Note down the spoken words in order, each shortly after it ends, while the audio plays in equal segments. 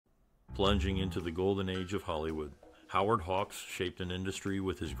Plunging into the golden age of Hollywood, Howard Hawks shaped an industry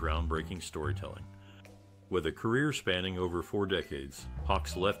with his groundbreaking storytelling. With a career spanning over 4 decades,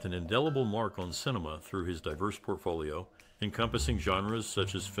 Hawks left an indelible mark on cinema through his diverse portfolio, encompassing genres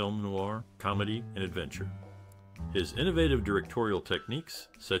such as film noir, comedy, and adventure. His innovative directorial techniques,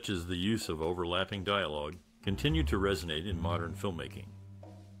 such as the use of overlapping dialogue, continue to resonate in modern filmmaking.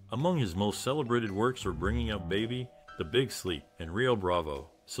 Among his most celebrated works are Bringing Up Baby, The Big Sleep, and Rio Bravo,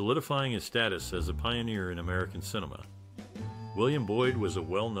 solidifying his status as a pioneer in American cinema. William Boyd was a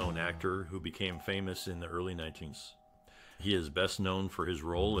well-known actor who became famous in the early 1900s. He is best known for his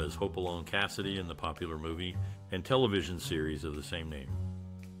role as Hopalong Cassidy in the popular movie and television series of the same name.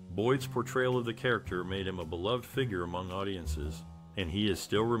 Boyd's portrayal of the character made him a beloved figure among audiences, and he is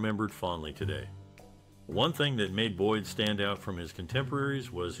still remembered fondly today. One thing that made Boyd stand out from his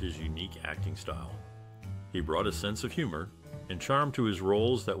contemporaries was his unique acting style. He brought a sense of humor and charm to his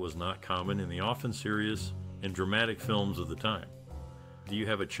roles that was not common in the often serious and dramatic films of the time. Do you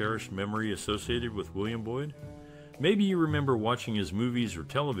have a cherished memory associated with William Boyd? Maybe you remember watching his movies or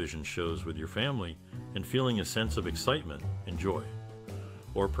television shows with your family and feeling a sense of excitement and joy.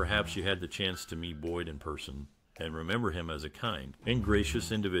 Or perhaps you had the chance to meet Boyd in person and remember him as a kind and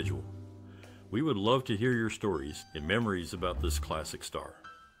gracious individual. We would love to hear your stories and memories about this classic star.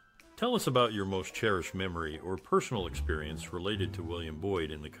 Tell us about your most cherished memory or personal experience related to William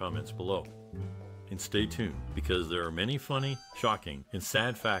Boyd in the comments below. And stay tuned, because there are many funny, shocking, and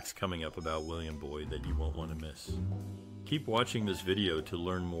sad facts coming up about William Boyd that you won't want to miss. Keep watching this video to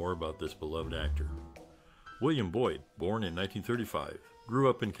learn more about this beloved actor. William Boyd, born in 1935, grew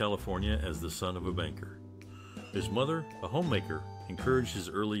up in California as the son of a banker. His mother, a homemaker, encouraged his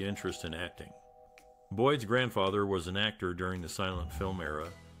early interest in acting. Boyd's grandfather was an actor during the silent film era,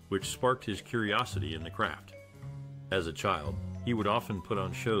 which sparked his curiosity in the craft. As a child, he would often put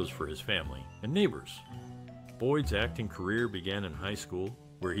on shows for his family and neighbors. Boyd's acting career began in high school,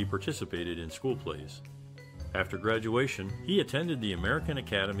 where he participated in school plays. After graduation, he attended the American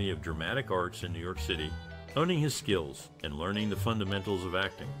Academy of Dramatic Arts in New York City, honing his skills and learning the fundamentals of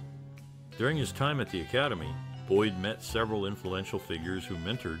acting. During his time at the Academy, Boyd met several influential figures who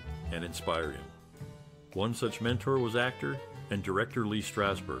mentored and inspired him. One such mentor was actor and director Lee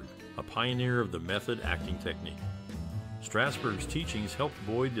Strasberg, a pioneer of the method acting technique. Strasberg's teachings helped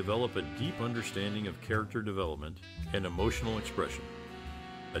Boyd develop a deep understanding of character development and emotional expression.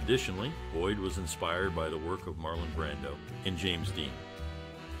 Additionally, Boyd was inspired by the work of Marlon Brando and James Dean.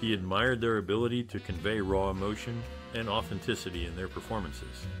 He admired their ability to convey raw emotion and authenticity in their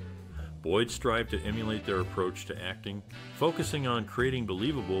performances. Boyd strived to emulate their approach to acting, focusing on creating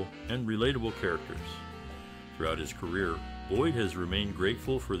believable and relatable characters. Throughout his career, Boyd has remained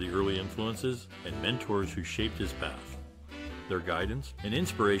grateful for the early influences and mentors who shaped his path. Their guidance and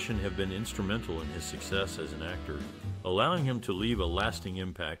inspiration have been instrumental in his success as an actor, allowing him to leave a lasting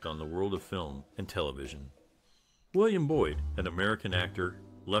impact on the world of film and television. William Boyd, an American actor,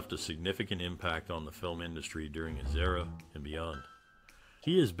 left a significant impact on the film industry during his era and beyond.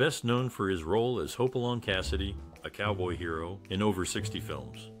 He is best known for his role as Hopalong Cassidy, a cowboy hero, in over 60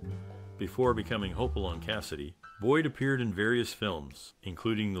 films. Before becoming Hopalong Cassidy, Boyd appeared in various films,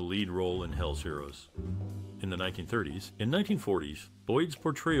 including the lead role in Hell's Heroes. In the 1930s and 1940s, Boyd's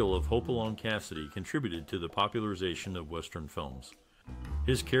portrayal of Hopalong Cassidy contributed to the popularization of Western films.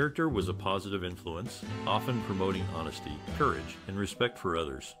 His character was a positive influence, often promoting honesty, courage, and respect for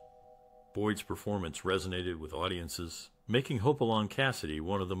others. Boyd's performance resonated with audiences, making Hopalong Cassidy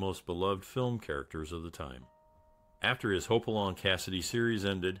one of the most beloved film characters of the time. After his Hopalong Cassidy series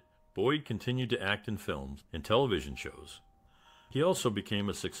ended, Boyd continued to act in films and television shows. He also became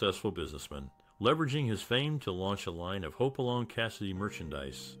a successful businessman, leveraging his fame to launch a line of Hopalong Cassidy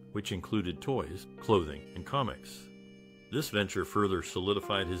merchandise, which included toys, clothing, and comics. This venture further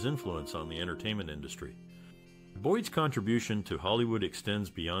solidified his influence on the entertainment industry. Boyd's contribution to Hollywood extends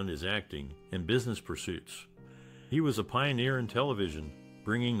beyond his acting and business pursuits. He was a pioneer in television,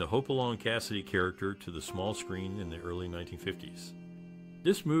 bringing the Hopalong Cassidy character to the small screen in the early 1950s.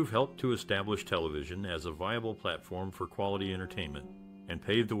 This move helped to establish television as a viable platform for quality entertainment and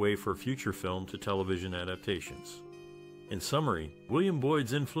paved the way for future film to television adaptations. In summary, William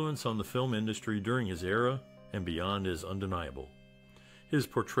Boyd's influence on the film industry during his era and beyond is undeniable. His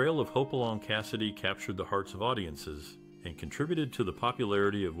portrayal of Hopalong Cassidy captured the hearts of audiences and contributed to the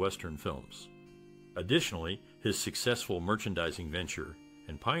popularity of Western films. Additionally, his successful merchandising venture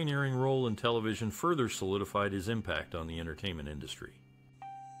and pioneering role in television further solidified his impact on the entertainment industry.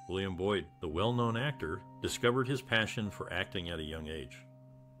 William Boyd, the well-known actor, discovered his passion for acting at a young age.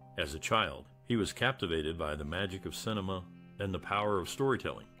 As a child, he was captivated by the magic of cinema and the power of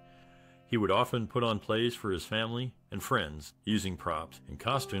storytelling. He would often put on plays for his family and friends using props and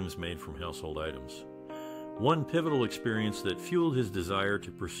costumes made from household items. One pivotal experience that fueled his desire to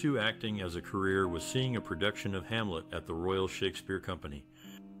pursue acting as a career was seeing a production of Hamlet at the Royal Shakespeare Company.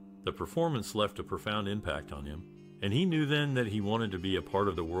 The performance left a profound impact on him, and he knew then that he wanted to be a part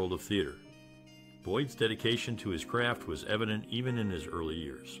of the world of theater. Boyd's dedication to his craft was evident even in his early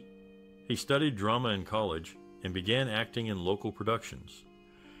years. He studied drama in college and began acting in local productions.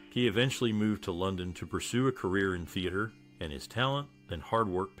 He eventually moved to London to pursue a career in theater, and his talent and hard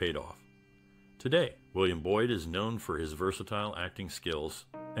work paid off. Today, William Boyd is known for his versatile acting skills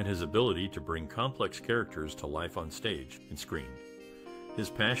and his ability to bring complex characters to life on stage and screen. His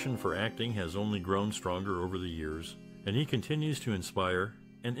passion for acting has only grown stronger over the years, and he continues to inspire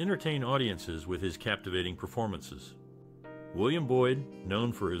and entertain audiences with his captivating performances. William Boyd,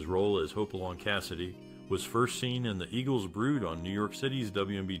 known for his role as Hopalong Cassidy, was first seen in The Eagle's Brood on New York City's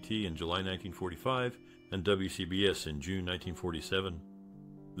WNBT in July 1945 and WCBS in June 1947.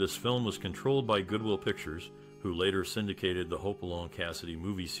 This film was controlled by Goodwill Pictures, who later syndicated the Hopalong Cassidy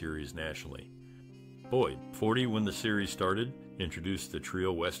movie series nationally. Boyd, 40 when the series started, introduced the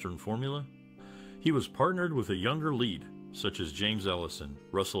trio Western formula. He was partnered with a younger lead, such as James Ellison,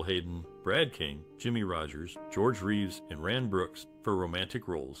 Russell Hayden, Brad King, Jimmy Rogers, George Reeves, and Rand Brooks for romantic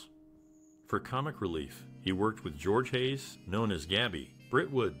roles. For comic relief, he worked with George Hayes, known as Gabby, Britt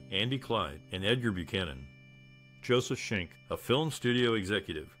Wood, Andy Clyde, and Edgar Buchanan. Joseph Schenck, a film studio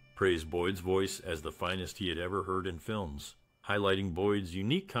executive, praised Boyd's voice as the finest he had ever heard in films, highlighting Boyd's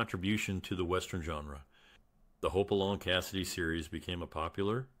unique contribution to the Western genre. The Hopalong Cassidy series became a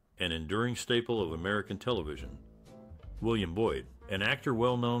popular and enduring staple of American television. William Boyd, an actor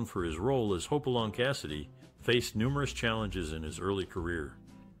well known for his role as Hopalong Cassidy, faced numerous challenges in his early career.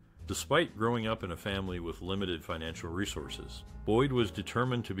 Despite growing up in a family with limited financial resources, Boyd was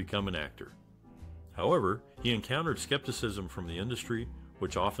determined to become an actor. However, he encountered skepticism from the industry,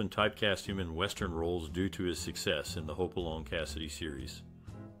 which often typecast him in Western roles due to his success in the Hopalong Cassidy series.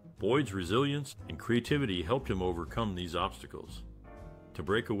 Boyd's resilience and creativity helped him overcome these obstacles. To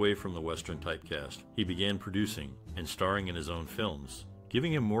break away from the Western typecast, he began producing and starring in his own films,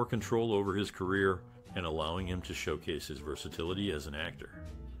 giving him more control over his career and allowing him to showcase his versatility as an actor.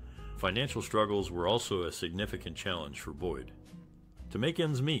 Financial struggles were also a significant challenge for Boyd. To make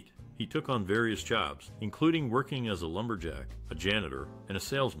ends meet, he took on various jobs, including working as a lumberjack, a janitor, and a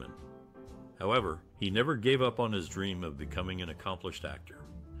salesman. However, he never gave up on his dream of becoming an accomplished actor.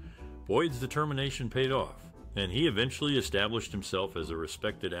 Boyd's determination paid off, and he eventually established himself as a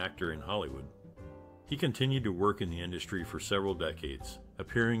respected actor in Hollywood. He continued to work in the industry for several decades,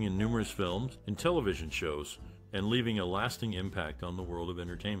 appearing in numerous films and television shows, and leaving a lasting impact on the world of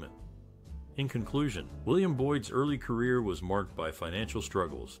entertainment. In conclusion, William Boyd's early career was marked by financial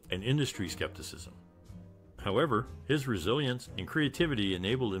struggles and industry skepticism. However, his resilience and creativity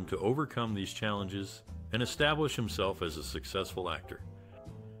enabled him to overcome these challenges and establish himself as a successful actor.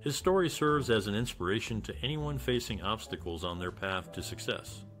 His story serves as an inspiration to anyone facing obstacles on their path to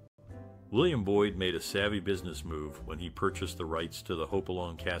success. William Boyd made a savvy business move when he purchased the rights to the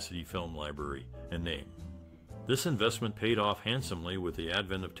Hopalong Cassidy film library and name. This investment paid off handsomely with the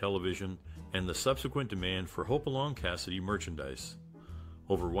advent of television and the subsequent demand for Hopalong Cassidy merchandise.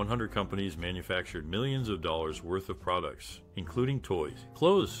 Over 100 companies manufactured millions of dollars worth of products, including toys,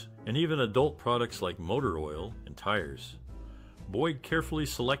 clothes, and even adult products like motor oil and tires. Boyd carefully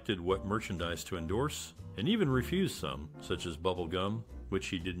selected what merchandise to endorse, and even refused some, such as bubble gum, which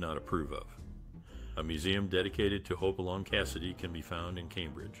he did not approve of. A museum dedicated to Hopalong Cassidy can be found in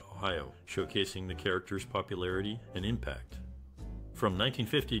Cambridge, Ohio, showcasing the character's popularity and impact. From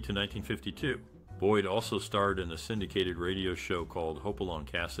 1950 to 1952, Boyd also starred in a syndicated radio show called Hopalong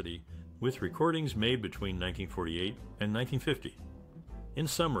Cassidy, with recordings made between 1948 and 1950. In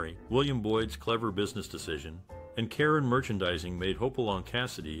summary, William Boyd's clever business decision and care in merchandising made Hopalong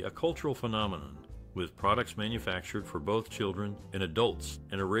Cassidy a cultural phenomenon, with products manufactured for both children and adults,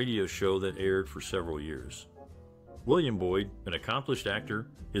 and a radio show that aired for several years. William Boyd, an accomplished actor,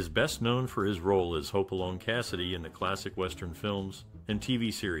 is best known for his role as Hopalong Cassidy in the classic Western films and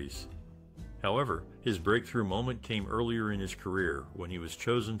TV series. However, his breakthrough moment came earlier in his career when he was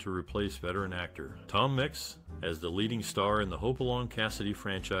chosen to replace veteran actor Tom Mix as the leading star in the Hopalong Cassidy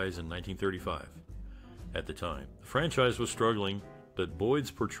franchise in 1935. At the time, the franchise was struggling, but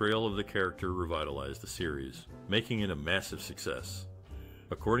Boyd's portrayal of the character revitalized the series, making it a massive success.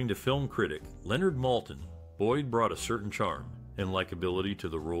 According to film critic Leonard Maltin, Boyd brought a certain charm and likability to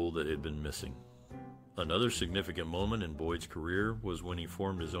the role that had been missing. Another significant moment in Boyd's career was when he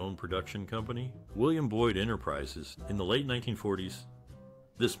formed his own production company, William Boyd Enterprises, in the late 1940s.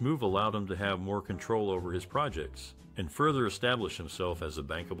 This move allowed him to have more control over his projects and further establish himself as a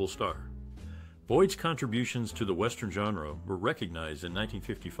bankable star. Boyd's contributions to the Western genre were recognized in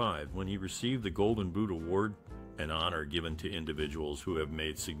 1955 when he received the Golden Boot Award, an honor given to individuals who have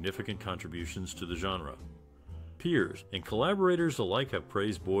made significant contributions to the genre. Peers and collaborators alike have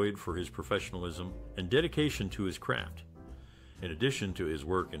praised Boyd for his professionalism and dedication to his craft. In addition to his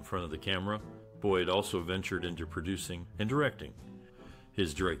work in front of the camera, Boyd also ventured into producing and directing.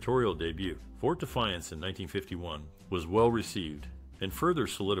 His directorial debut, Fort Defiance in 1951, was well received and further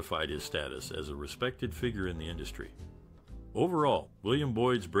solidified his status as a respected figure in the industry. Overall, William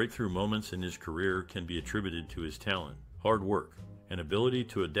Boyd's breakthrough moments in his career can be attributed to his talent, hard work, and ability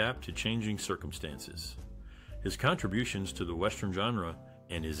to adapt to changing circumstances. His contributions to the Western genre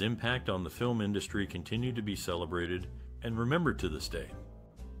and his impact on the film industry continue to be celebrated and remembered to this day.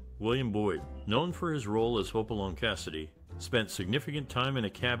 William Boyd, known for his role as Hopalong Cassidy, spent significant time in a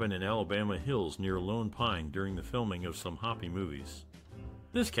cabin in Alabama hills near Lone Pine during the filming of some Hoppy movies.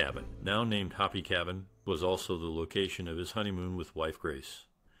 This cabin, now named Hoppy Cabin, was also the location of his honeymoon with wife Grace.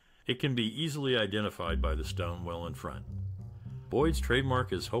 It can be easily identified by the stone well in front. Boyd's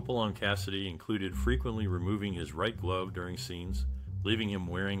trademark as Hopalong Cassidy included frequently removing his right glove during scenes, leaving him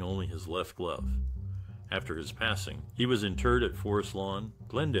wearing only his left glove. After his passing, he was interred at Forest Lawn,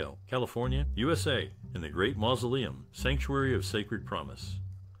 Glendale, California, USA, in the Great Mausoleum, Sanctuary of Sacred Promise.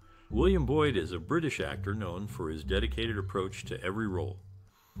 William Boyd is a British actor known for his dedicated approach to every role.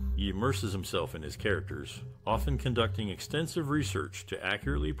 He immerses himself in his characters, often conducting extensive research to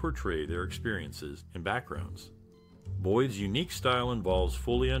accurately portray their experiences and backgrounds. Boyd's unique style involves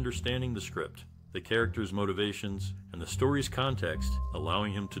fully understanding the script, the characters' motivations, and the story's context,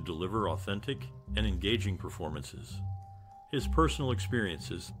 allowing him to deliver authentic and engaging performances. His personal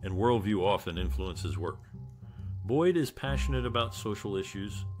experiences and worldview often influence his work. Boyd is passionate about social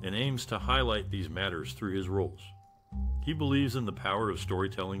issues and aims to highlight these matters through his roles. He believes in the power of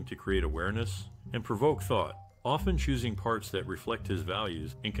storytelling to create awareness and provoke thought, often choosing parts that reflect his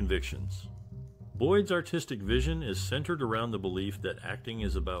values and convictions. Boyd's artistic vision is centered around the belief that acting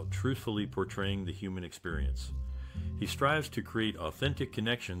is about truthfully portraying the human experience. He strives to create authentic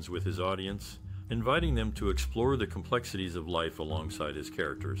connections with his audience, inviting them to explore the complexities of life alongside his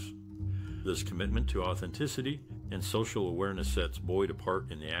characters. This commitment to authenticity and social awareness sets Boyd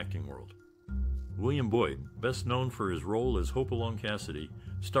apart in the acting world. William Boyd, best known for his role as Hopalong Cassidy,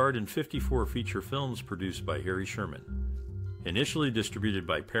 starred in 54 feature films produced by Harry Sherman. Initially distributed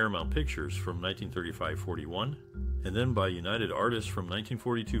by Paramount Pictures from 1935-41, and then by United Artists from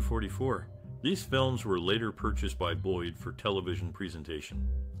 1942-44, these films were later purchased by Boyd for television presentation.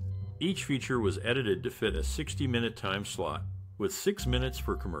 Each feature was edited to fit a 60-minute time slot, with 6 minutes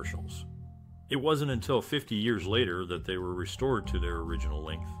for commercials. It wasn't until 50 years later that they were restored to their original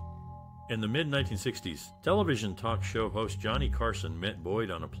length. In the mid-1960s, television talk show host Johnny Carson met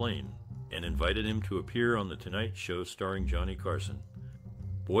Boyd on a plane and invited him to appear on The Tonight Show starring Johnny Carson.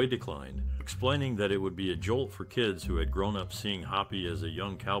 Boyd declined, explaining that it would be a jolt for kids who had grown up seeing Hoppy as a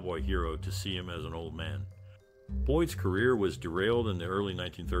young cowboy hero to see him as an old man. Boyd's career was derailed in the early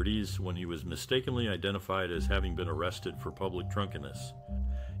 1930s when he was mistakenly identified as having been arrested for public drunkenness.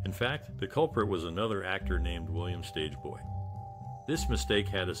 In fact, the culprit was another actor named William Stageboy. This mistake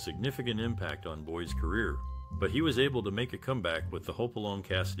had a significant impact on Boyd's career, but he was able to make a comeback with the Hopalong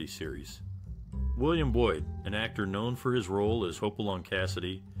Cassidy series. William Boyd, an actor known for his role as Hopalong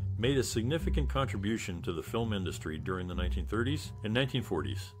Cassidy, made a significant contribution to the film industry during the 1930s and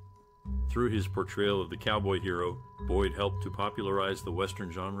 1940s. Through his portrayal of the cowboy hero, Boyd helped to popularize the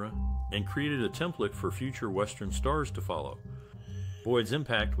Western genre and created a template for future Western stars to follow. Boyd's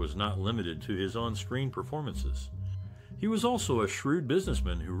impact was not limited to his on-screen performances. He was also a shrewd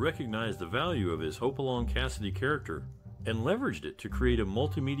businessman who recognized the value of his Hopalong Cassidy character and leveraged it to create a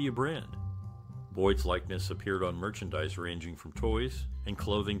multimedia brand. Boyd's likeness appeared on merchandise ranging from toys and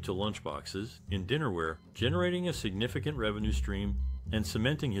clothing to lunchboxes in dinnerware, generating a significant revenue stream and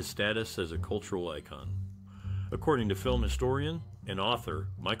cementing his status as a cultural icon. According to film historian and author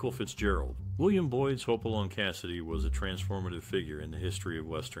Michael Fitzgerald, William Boyd's Hopalong Cassidy was a transformative figure in the history of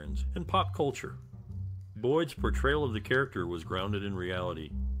Westerns and pop culture. Boyd's portrayal of the character was grounded in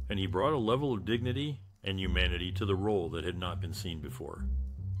reality, and he brought a level of dignity and humanity to the role that had not been seen before.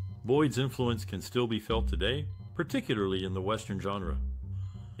 Boyd's influence can still be felt today, particularly in the Western genre.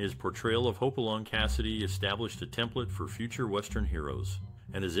 His portrayal of Hopalong Cassidy established a template for future Western heroes,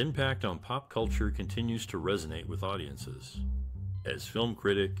 and his impact on pop culture continues to resonate with audiences. As film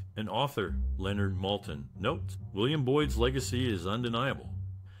critic and author Leonard Maltin notes, William Boyd's legacy is undeniable.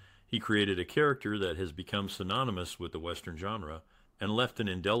 He created a character that has become synonymous with the Western genre and left an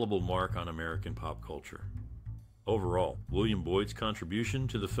indelible mark on American pop culture. Overall, William Boyd's contribution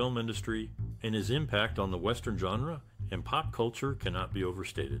to the film industry and his impact on the Western genre and pop culture cannot be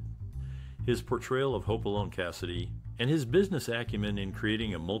overstated. His portrayal of Hopalong Cassidy and his business acumen in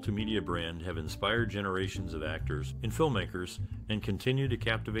creating a multimedia brand have inspired generations of actors and filmmakers and continue to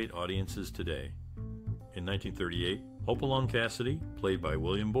captivate audiences today. In 1938, Hopalong Cassidy, played by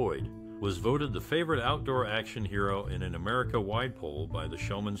William Boyd, was voted the favorite outdoor action hero in an America-wide poll by the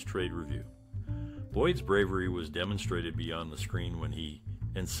Showman's Trade Review. Boyd's bravery was demonstrated beyond the screen when he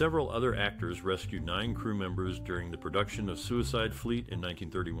and several other actors rescued 9 crew members during the production of Suicide Fleet in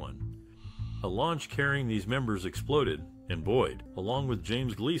 1931. A launch carrying these members exploded, and Boyd, along with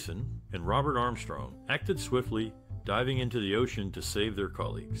James Gleason and Robert Armstrong, acted swiftly, diving into the ocean to save their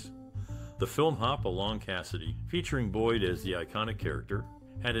colleagues. The film Hopalong Cassidy, featuring Boyd as the iconic character,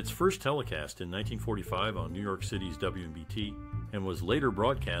 had its first telecast in 1945 on New York City's WNBT and was later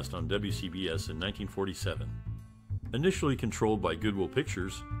broadcast on WCBS in 1947. Initially controlled by Goodwill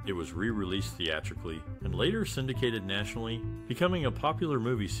Pictures, it was re-released theatrically and later syndicated nationally, becoming a popular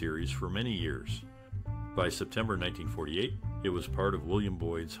movie series for many years. By September 1948, it was part of William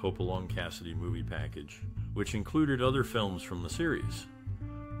Boyd's Hopalong Cassidy movie package, which included other films from the series.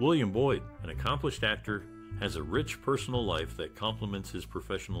 William Boyd, an accomplished actor, has a rich personal life that complements his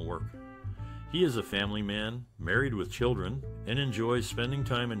professional work. He is a family man, married with children, and enjoys spending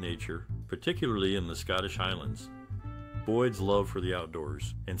time in nature, particularly in the Scottish Highlands. Boyd's love for the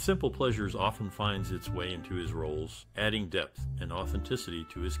outdoors and simple pleasures often finds its way into his roles, adding depth and authenticity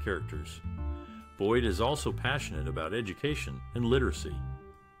to his characters. Boyd is also passionate about education and literacy.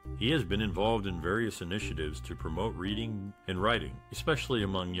 He has been involved in various initiatives to promote reading and writing, especially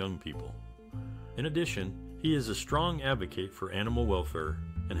among young people. In addition, he is a strong advocate for animal welfare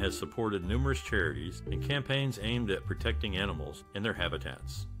and has supported numerous charities and campaigns aimed at protecting animals and their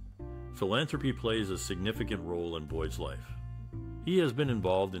habitats. Philanthropy plays a significant role in Boyd's life. He has been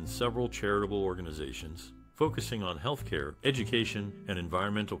involved in several charitable organizations, focusing on healthcare, education, and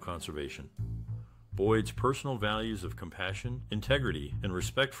environmental conservation. Boyd's personal values of compassion, integrity, and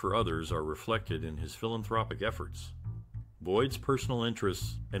respect for others are reflected in his philanthropic efforts. Boyd's personal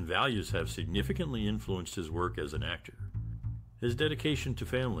interests and values have significantly influenced his work as an actor. His dedication to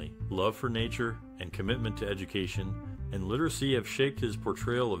family, love for nature, and commitment to education and literacy have shaped his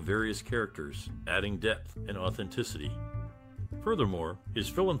portrayal of various characters, adding depth and authenticity. Furthermore, his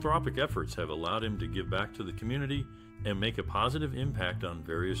philanthropic efforts have allowed him to give back to the community and make a positive impact on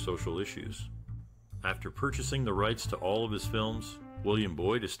various social issues. After purchasing the rights to all of his films, William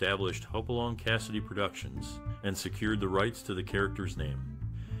Boyd established Hopalong Cassidy Productions and secured the rights to the character's name.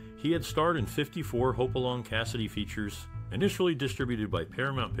 He had starred in 54 Hopalong Cassidy features, initially distributed by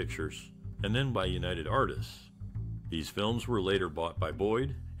Paramount Pictures and then by United Artists. These films were later bought by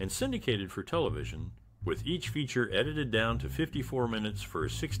Boyd and syndicated for television, with each feature edited down to 54 minutes for a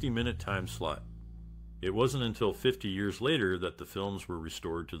 60-minute time slot. It wasn't until 50 years later that the films were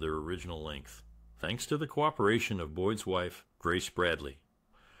restored to their original length, thanks to the cooperation of Boyd's wife, Grace Bradley.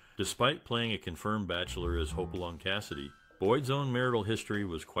 Despite playing a confirmed bachelor as Hopalong Cassidy, Boyd's own marital history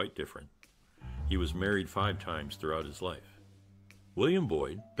was quite different. He was married 5 times throughout his life. William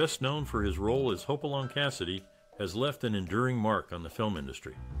Boyd, best known for his role as Hopalong Cassidy, has left an enduring mark on the film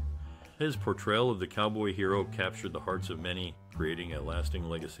industry. His portrayal of the cowboy hero captured the hearts of many, creating a lasting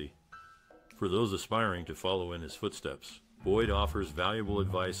legacy. For those aspiring to follow in his footsteps, Boyd offers valuable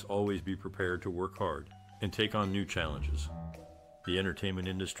advice: always be prepared to work hard and take on new challenges. The entertainment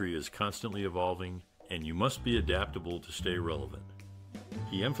industry is constantly evolving, and you must be adaptable to stay relevant.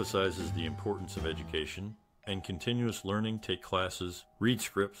 He emphasizes the importance of education and continuous learning. Take classes, read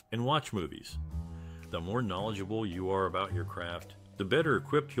scripts, and watch movies. The more knowledgeable you are about your craft, the better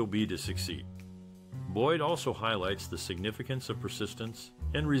equipped you'll be to succeed. Boyd also highlights the significance of persistence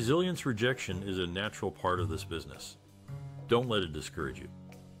and resilience. Rejection is a natural part of this business. Don't let it discourage you.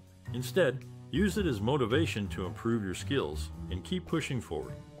 Instead, use it as motivation to improve your skills and keep pushing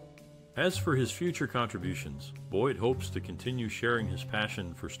forward. As for his future contributions, Boyd hopes to continue sharing his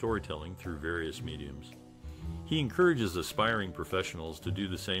passion for storytelling through various mediums. He encourages aspiring professionals to do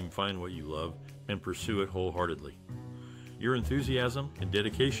the same: find what you love and pursue it wholeheartedly. Your enthusiasm and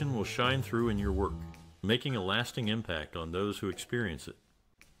dedication will shine through in your work, making a lasting impact on those who experience it.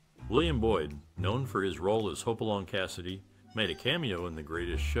 William Boyd, known for his role as Hopalong Cassidy, made a cameo in The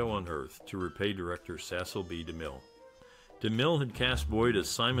Greatest Show on Earth to repay director Cecil B. DeMille. DeMille had cast Boyd as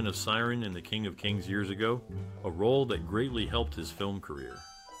Simon of Cyrene in The King of Kings years ago, a role that greatly helped his film career.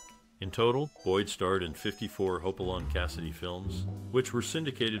 In total, Boyd starred in 54 Hopalong Cassidy films, which were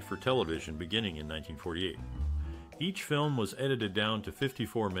syndicated for television beginning in 1948. Each film was edited down to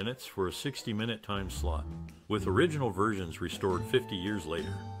 54 minutes for a 60-minute time slot, with original versions restored 50 years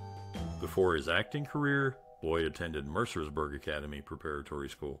later. Before his acting career, Boyd attended Mercersburg Academy Preparatory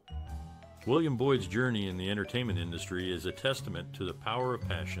School. William Boyd's journey in the entertainment industry is a testament to the power of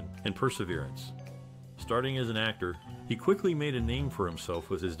passion and perseverance. Starting as an actor, he quickly made a name for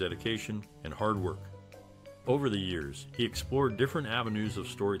himself with his dedication and hard work. Over the years, he explored different avenues of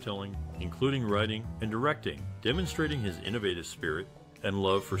storytelling, including writing and directing, demonstrating his innovative spirit and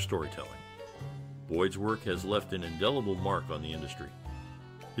love for storytelling. Boyd's work has left an indelible mark on the industry.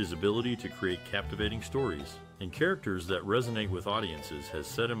 His ability to create captivating stories and characters that resonate with audiences has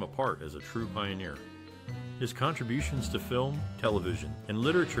set him apart as a true pioneer. His contributions to film, television, and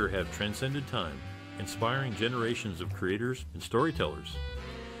literature have transcended time, inspiring generations of creators and storytellers.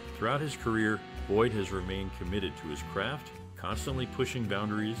 Throughout his career, Boyd has remained committed to his craft, constantly pushing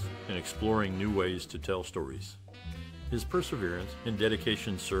boundaries and exploring new ways to tell stories. His perseverance and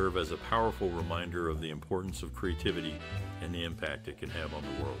dedication serve as a powerful reminder of the importance of creativity and the impact it can have on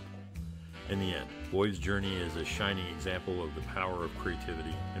the world. In the end, Boyd's journey is a shining example of the power of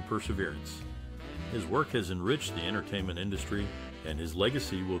creativity and perseverance. His work has enriched the entertainment industry, and his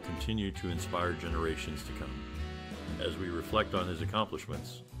legacy will continue to inspire generations to come. As we reflect on his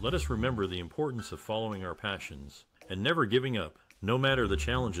accomplishments, let us remember the importance of following our passions and never giving up, no matter the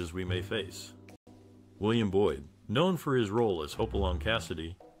challenges we may face. William Boyd, known for his role as Hopalong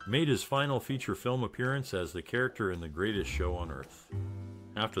Cassidy, made his final feature film appearance as the character in The Greatest Show on Earth.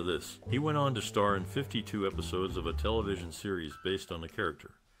 After this, he went on to star in 52 episodes of a television series based on the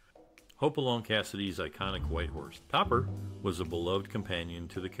character. Hopalong Cassidy's iconic white horse, Topper, was a beloved companion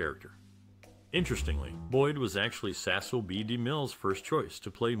to the character. Interestingly, Boyd was actually Cecil B. DeMille's first choice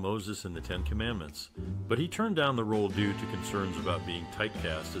to play Moses in the Ten Commandments, but he turned down the role due to concerns about being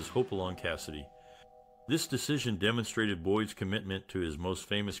typecast as Hopalong Cassidy. This decision demonstrated Boyd's commitment to his most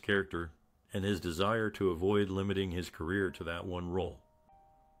famous character and his desire to avoid limiting his career to that one role.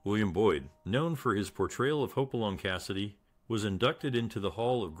 William Boyd, known for his portrayal of Hopalong Cassidy, was inducted into the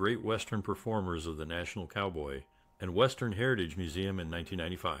Hall of Great Western Performers of the National Cowboy and Western Heritage Museum in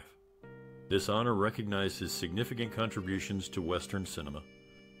 1995. This honor recognized his significant contributions to Western cinema.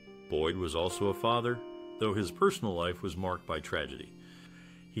 Boyd was also a father, though his personal life was marked by tragedy.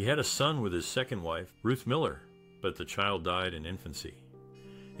 He had a son with his second wife, Ruth Miller, but the child died in infancy.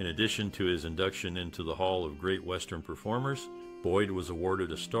 In addition to his induction into the Hall of Great Western Performers, Boyd was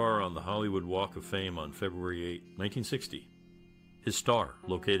awarded a star on the Hollywood Walk of Fame on February 8, 1960. His star,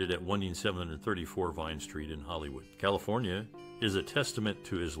 located at 11734 Vine Street in Hollywood, California, is a testament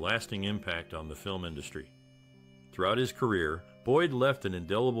to his lasting impact on the film industry. Throughout his career, Boyd left an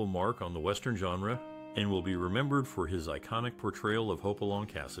indelible mark on the Western genre and will be remembered for his iconic portrayal of Hopalong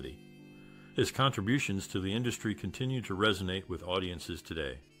Cassidy. His contributions to the industry continue to resonate with audiences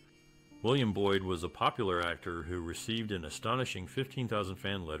today. William Boyd was a popular actor who received an astonishing 15,000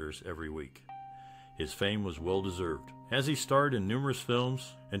 fan letters every week. His fame was well-deserved, as he starred in numerous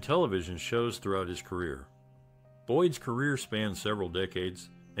films and television shows throughout his career. Boyd's career spanned several decades,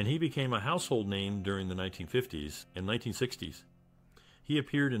 and he became a household name during the 1950s and 1960s. He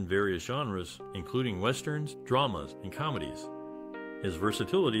appeared in various genres, including westerns, dramas, and comedies. His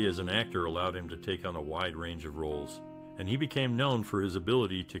versatility as an actor allowed him to take on a wide range of roles, and he became known for his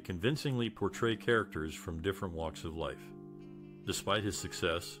ability to convincingly portray characters from different walks of life. Despite his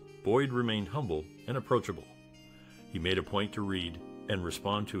success, Boyd remained humble and approachable. He made a point to read and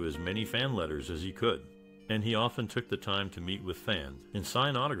respond to as many fan letters as he could, and he often took the time to meet with fans and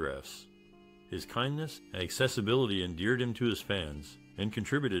sign autographs. His kindness and accessibility endeared him to his fans and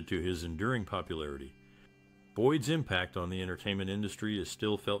contributed to his enduring popularity. Boyd's impact on the entertainment industry is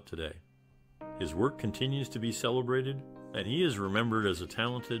still felt today. His work continues to be celebrated, and he is remembered as a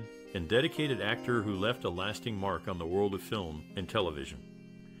talented and dedicated actor who left a lasting mark on the world of film and television.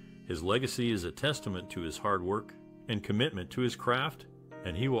 His legacy is a testament to his hard work and commitment to his craft,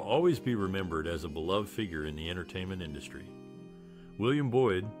 and he will always be remembered as a beloved figure in the entertainment industry. William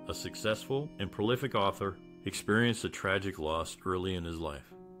Boyd, a successful and prolific author, experienced a tragic loss early in his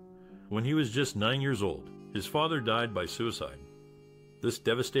life. When he was just 9 years old, his father died by suicide. This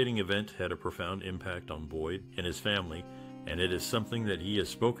devastating event had a profound impact on Boyd and his family, and it is something that he has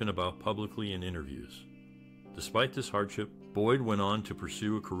spoken about publicly in interviews. Despite this hardship, Boyd went on to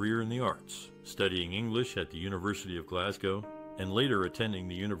pursue a career in the arts, studying English at the University of Glasgow and later attending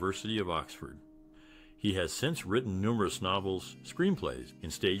the University of Oxford. He has since written numerous novels, screenplays,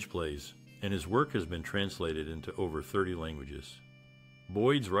 and stage plays, and his work has been translated into over 30 languages.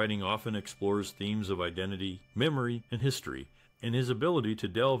 Boyd's writing often explores themes of identity, memory, and history, and his ability to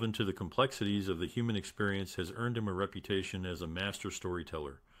delve into the complexities of the human experience has earned him a reputation as a master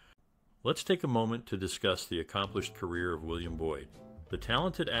storyteller. Let's take a moment to discuss the accomplished career of William Boyd, the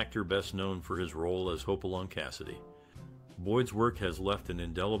talented actor best known for his role as Hopalong Cassidy. Boyd's work has left an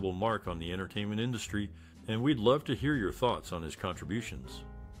indelible mark on the entertainment industry, and we'd love to hear your thoughts on his contributions.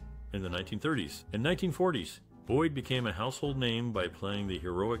 In the 1930s and 1940s, Boyd became a household name by playing the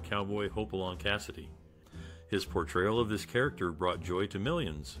heroic cowboy Hopalong Cassidy. His portrayal of this character brought joy to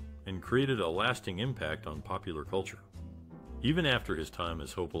millions and created a lasting impact on popular culture. Even after his time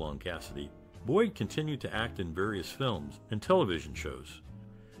as Hopalong Cassidy, Boyd continued to act in various films and television shows.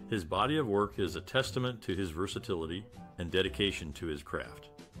 His body of work is a testament to his versatility and dedication to his craft.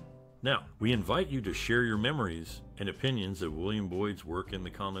 Now, we invite you to share your memories and opinions of William Boyd's work in the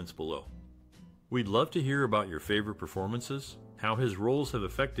comments below. We'd love to hear about your favorite performances, how his roles have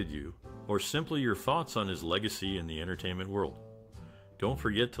affected you, or simply your thoughts on his legacy in the entertainment world. Don't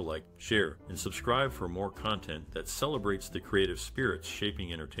forget to like, share, and subscribe for more content that celebrates the creative spirits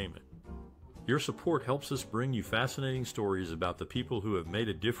shaping entertainment. Your support helps us bring you fascinating stories about the people who have made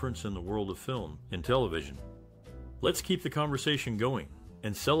a difference in the world of film and television. Let's keep the conversation going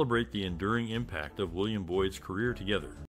and celebrate the enduring impact of William Boyd's career together.